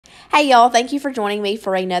Hey y'all, thank you for joining me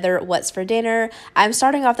for another What's for Dinner. I'm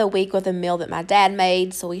starting off the week with a meal that my dad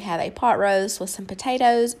made. So we have a pot roast with some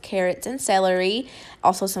potatoes, carrots, and celery,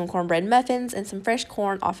 also some cornbread muffins and some fresh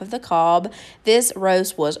corn off of the cob. This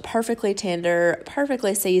roast was perfectly tender,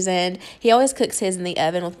 perfectly seasoned. He always cooks his in the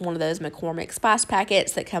oven with one of those McCormick spice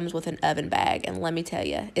packets that comes with an oven bag, and let me tell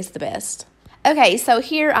you, it's the best. Okay, so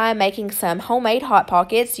here I'm making some homemade Hot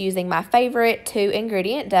Pockets using my favorite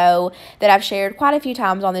 2-ingredient dough that I've shared quite a few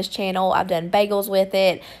times on this channel. I've done bagels with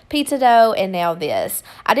it, pizza dough, and now this.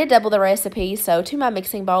 I did double the recipe, so to my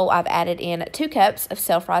mixing bowl I've added in 2 cups of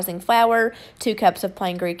self-rising flour, 2 cups of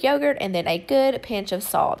plain Greek yogurt, and then a good pinch of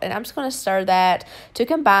salt. And I'm just going to stir that to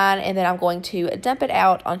combine, and then I'm going to dump it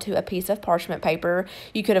out onto a piece of parchment paper.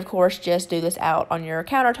 You could, of course, just do this out on your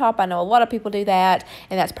countertop. I know a lot of people do that,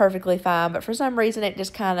 and that's perfectly fine, but for some reason it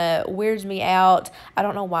just kind of weirds me out. I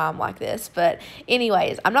don't know why I'm like this, but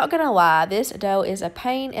anyways, I'm not gonna lie, this dough is a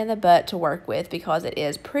pain in the butt to work with because it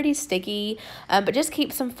is pretty sticky, but just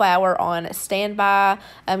keep some flour on standby.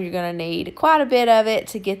 You're gonna need quite a bit of it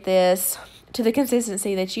to get this to the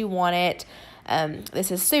consistency that you want it.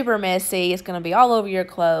 This is super messy. It's gonna be all over your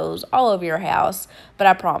clothes, all over your house, but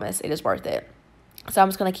I promise it is worth it. So I'm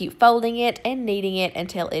just going to keep folding it and kneading it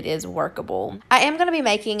until it is workable. I am going to be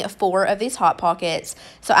making 4 of these Hot Pockets.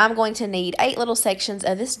 So I'm going to need 8 little sections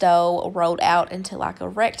of this dough rolled out into like a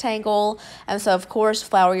rectangle. And so of course,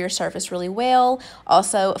 flour your surface really well.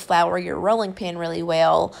 Also flour your rolling pin really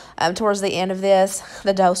well. Towards the end of this,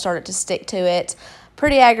 the dough started to stick to it.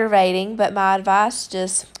 Pretty aggravating, but my advice,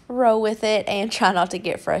 just roll with it and try not to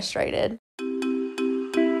get frustrated.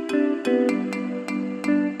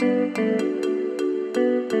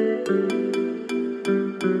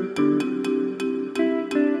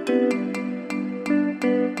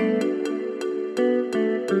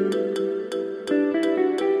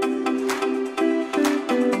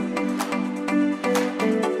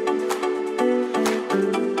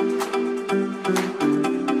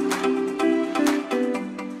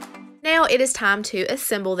 Now it is time to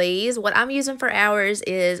assemble these. What I'm using for ours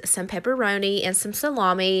is some pepperoni and some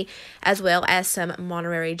salami, as well as some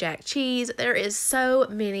Monterey Jack cheese. There is so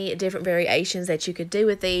many different variations that you could do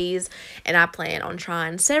with these, and I plan on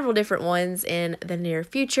trying several different ones in the near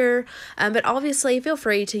future. But obviously feel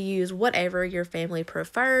free to use whatever your family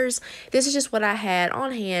prefers. This is just what I had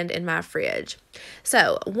on hand in my fridge.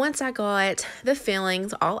 So once I got the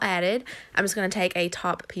fillings all added, I'm just going to take a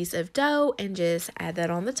top piece of dough and just add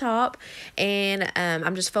that on the top. And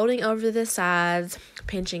I'm just folding over the sides,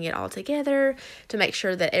 pinching it all together to make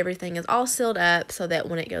sure that everything is all sealed up so that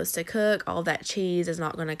when it goes to cook, all that cheese is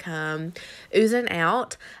not going to come oozing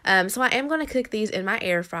out. So I am going to cook these in my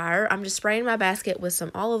air fryer. I'm just spraying my basket with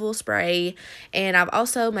some olive oil spray, and I've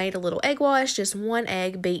also made a little egg wash, just 1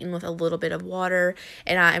 egg beaten with a little bit of water,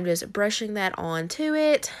 and I am just brushing that onto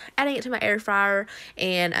it, adding it to my air fryer,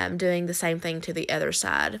 and doing the same thing to the other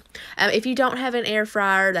side. If you don't have an air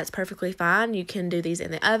fryer, that's perfectly fine. You can do these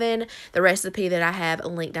in the oven. The recipe that I have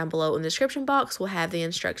linked down below in the description box will have the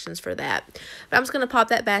instructions for that. But I'm just going to pop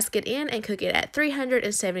that basket in and cook it at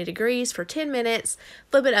 370 degrees for 10 minutes,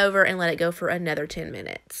 flip it over, and let it go for another 10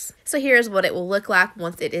 minutes. So here's what it will look like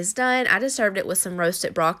once it is done. I just served it with some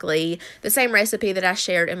roasted broccoli, the same recipe that I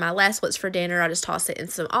shared in my last What's for Dinner. I just toss it in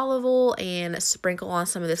some olive oil and sprinkle on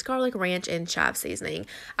some of this garlic ranch and chive seasoning.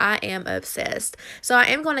 I am obsessed. So I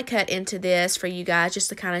am going to cut into this for you guys just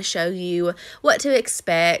to kind of show you what to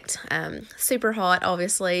expect. Super hot,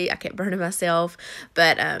 obviously. I kept burning myself,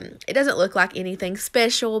 but it doesn't look like anything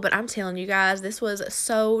special, but I'm telling you guys, this was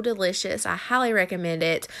so delicious. I highly recommend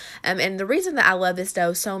it. And the reason that I love this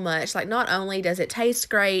dough so much, like, not only does it taste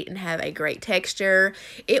great and have a great texture,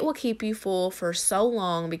 it will keep you full for so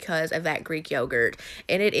long because of that Greek yogurt,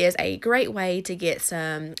 and it is a great way to get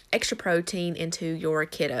some extra protein into your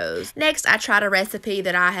kiddos. Next, I tried a recipe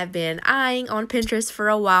that I have been eyeing on Pinterest for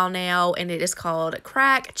a while now, and it is called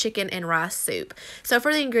crack chicken and rice soup. So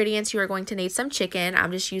for the ingredients, you are going to need some chicken.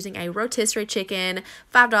 I'm just using a rotisserie chicken,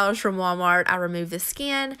 $5 from Walmart. I removed the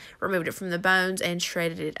skin, removed it from the bones, and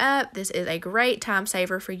shredded it up. This is a great time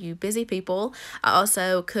saver for you busy people. I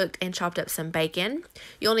also cooked and chopped up some bacon.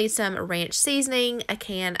 You'll need some ranch seasoning, a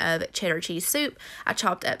can of cheddar cheese soup. I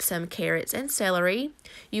chopped up some carrots and celery.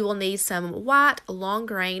 You will need some white long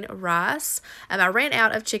grain rice. I ran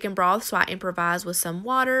out of chicken broth, so I improvised with some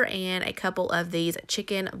water and a couple of these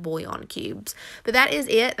chicken bouillon cubes. But that is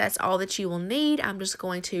it. That's all that you will need. I'm just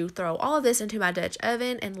going to throw all of this into my Dutch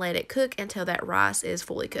oven and let it cook until that rice is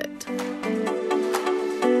fully cooked.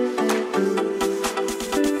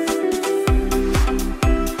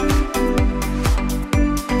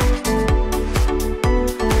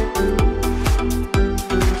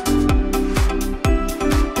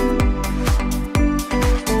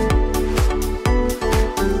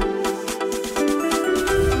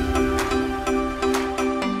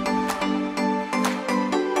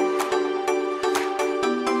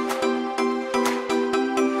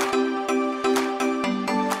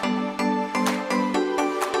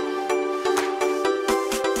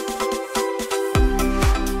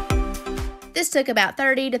 just took about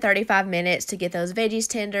 30 to 35 minutes to get those veggies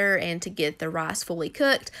tender and to get the rice fully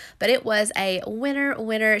cooked, but it was a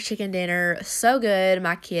winner chicken dinner. So good.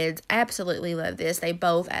 My kids absolutely love this. They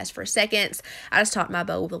both asked for seconds. I just topped my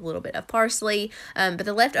bowl with a little bit of parsley, but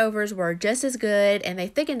the leftovers were just as good, and they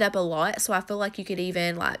thickened up a lot, so I feel like you could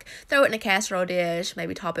even like throw it in a casserole dish,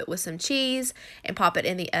 maybe top it with some cheese, and pop it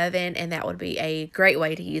in the oven, and that would be a great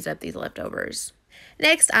way to use up these leftovers.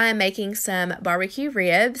 Next, I am making some barbecue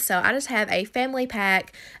ribs. So I just have a family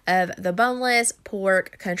pack of the boneless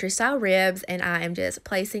pork country style ribs, and I am just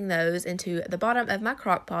placing those into the bottom of my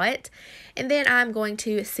crock pot. And then I'm going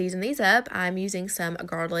to season these up. I'm using some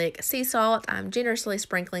garlic sea salt. I'm generously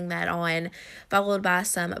sprinkling that on, followed by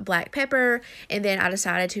some black pepper. And then I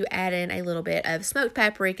decided to add in a little bit of smoked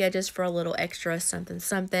paprika just for a little extra something.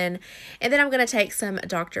 And then I'm going to take some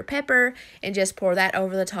Dr. Pepper and just pour that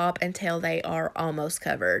over the top until they are almost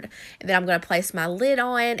covered. And then I'm going to place my lid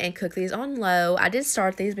on and cook these on low. I did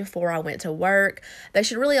start these before I went to work. They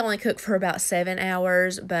should really only cook for about 7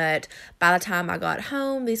 hours, but by the time I got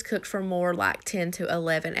home, these cooked for more like 10 to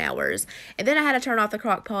 11 hours. And then I had to turn off the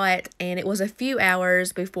crock pot, and it was a few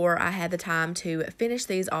hours before I had the time to finish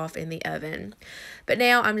these off in the oven. But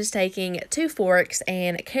now I'm just taking 2 forks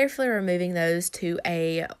and carefully removing those to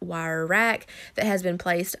a wire rack that has been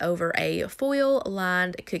placed over a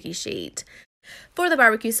foil-lined cookie sheet. For the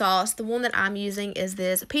barbecue sauce, the one that I'm using is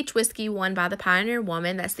this Peach Whiskey one by the Pioneer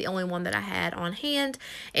Woman. That's the only one that I had on hand.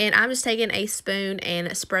 And I'm just taking a spoon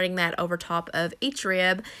and spreading that over top of each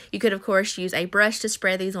rib. You could, of course, use a brush to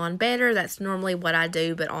spread these on better. That's normally what I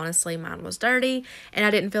do, but honestly, mine was dirty and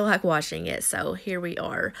I didn't feel like washing it. So here we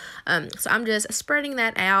are. So I'm just spreading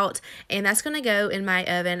that out, and that's going to go in my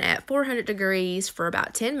oven at 400 degrees for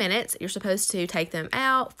about 10 minutes. You're supposed to take them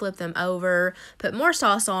out, flip them over, put more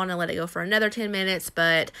sauce on, and let it go for another 10 minutes,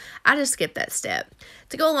 but I just skipped that step.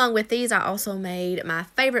 To go along with these, I also made my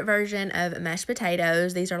favorite version of mashed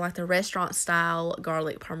potatoes. These are like the restaurant style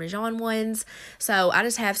garlic parmesan ones. So I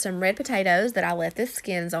just have some red potatoes that I left the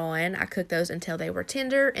skins on. I cooked those until they were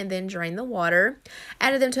tender and then drained the water.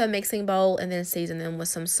 Added them to a mixing bowl and then seasoned them with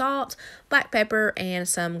some salt, black pepper, and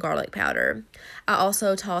some garlic powder. I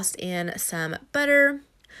also tossed in some butter,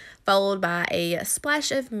 followed by a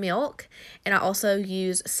splash of milk, and I also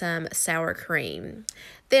use some sour cream.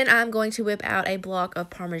 Then I'm going to whip out a block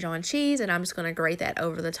of Parmesan cheese, and I'm just going to grate that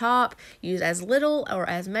over the top. Use as little or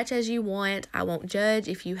as much as you want. I won't judge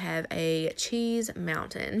if you have a cheese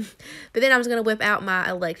mountain. But then I'm just going to whip out my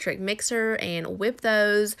electric mixer and whip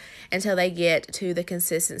those until they get to the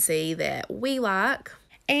consistency that we like.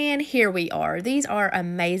 And here we are. These are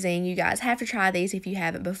amazing. You guys have to try these if you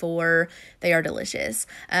haven't before. They are delicious.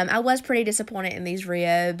 I was pretty disappointed in these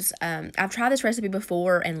ribs. I've tried this recipe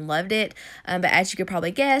before and loved it, but as you could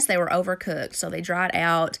probably guess, they were overcooked, so they dried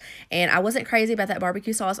out. And I wasn't crazy about that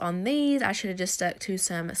barbecue sauce on these. I should have just stuck to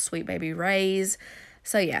some Sweet Baby Ray's.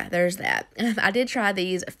 So yeah, there's that. I did try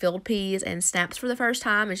these filled peas and snaps for the first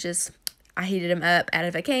time. It's just, I heated them up out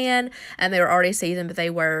of a can, and they were already seasoned, but they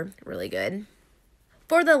were really good.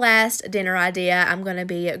 For the last dinner idea, I'm going to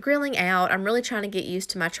be grilling out. I'm really trying to get used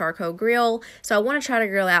to my charcoal grill, so I want to try to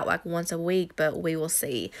grill out like once a week, but we will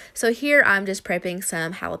see. So here I'm just prepping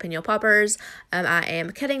some jalapeno poppers. I am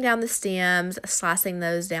cutting down the stems, slicing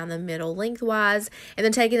those down the middle lengthwise, and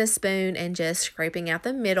then taking a spoon and just scraping out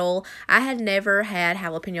the middle. I had never had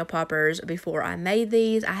jalapeno poppers before I made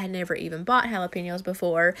these. I had never even bought jalapenos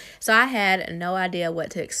before, so I had no idea what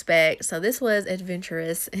to expect. So this was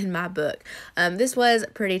adventurous in my book. This was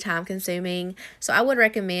pretty time consuming, so I would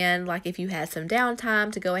recommend, like, if you had some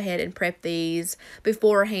downtime, to go ahead and prep these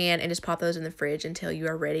beforehand and just pop those in the fridge until you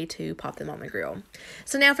are ready to pop them on the grill.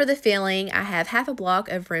 So now for the filling, I have half a block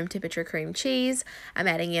of room temperature cream cheese. I'm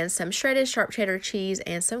adding in some shredded sharp cheddar cheese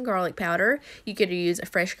and some garlic powder. You could use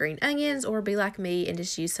fresh green onions or be like me and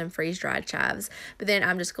just use some freeze-dried chives. But then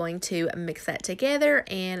I'm just going to mix that together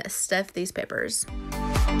and stuff these peppers.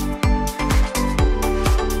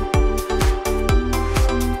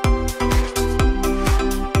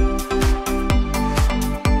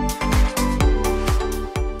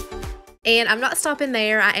 And I'm not stopping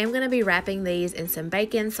there. I am going to be wrapping these in some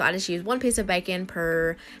bacon, so I just use 1 piece of bacon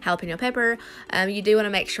per jalapeno pepper. You do want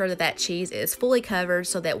to make sure that that cheese is fully covered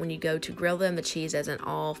so that when you go to grill them, the cheese doesn't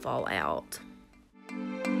all fall out.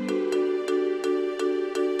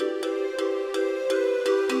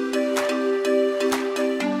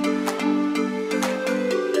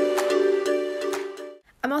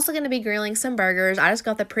 I'm also going to be grilling some burgers. I just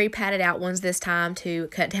got the pre-patted out ones this time to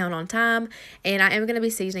cut down on time, and I am going to be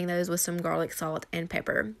seasoning those with some garlic, salt, and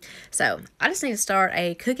pepper. So I just need to start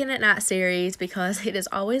a cooking at night series because it is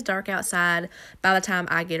always dark outside by the time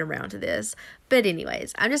I get around to this. But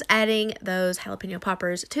anyways, I'm just adding those jalapeno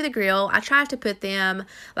poppers to the grill. I tried to put them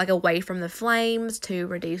like away from the flames to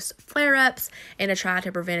reduce flare-ups and to try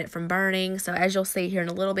to prevent it from burning. So as you'll see here in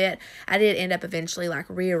a little bit, I did end up eventually like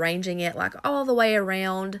rearranging it like all the way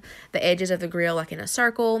around the edges of the grill like in a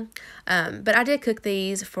circle. But I did cook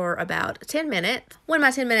these for about 10 minutes. When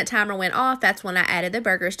my 10-minute timer went off, that's when I added the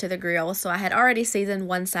burgers to the grill. So I had already seasoned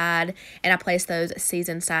one side and I placed those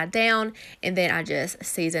seasoned side down, and then I just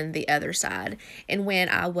seasoned the other side. And when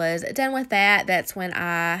I was done with that, that's when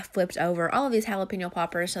I flipped over all of these jalapeno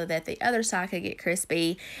poppers so that the other side could get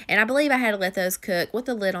crispy. And I believe I had to let those cook with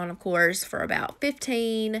the lid on, of course, for about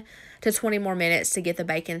 15 to 20 more minutes to get the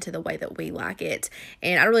bacon to the way that we like it.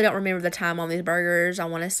 And I really don't remember the time on these burgers. I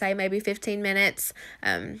want to say maybe 15 minutes.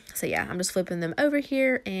 So yeah, I'm just flipping them over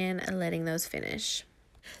here and letting those finish.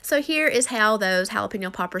 So here is how those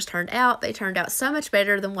jalapeno poppers turned out. They turned out so much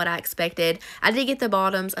better than what I expected. I did get the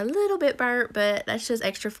bottoms a little bit burnt, but that's just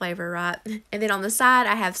extra flavor, right? And then on the side,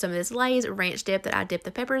 I have some of this Lay's ranch dip that I dipped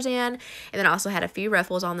the peppers in. And then I also had a few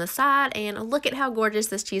ruffles on the side. And look at how gorgeous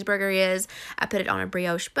this cheeseburger is. I put it on a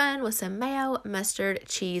brioche bun with some mayo, mustard,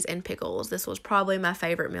 cheese, and pickles. This was probably my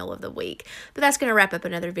favorite meal of the week. But that's going to wrap up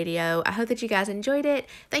another video. I hope that you guys enjoyed it.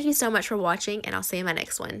 Thank you so much for watching, and I'll see you in my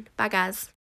next one. Bye, guys.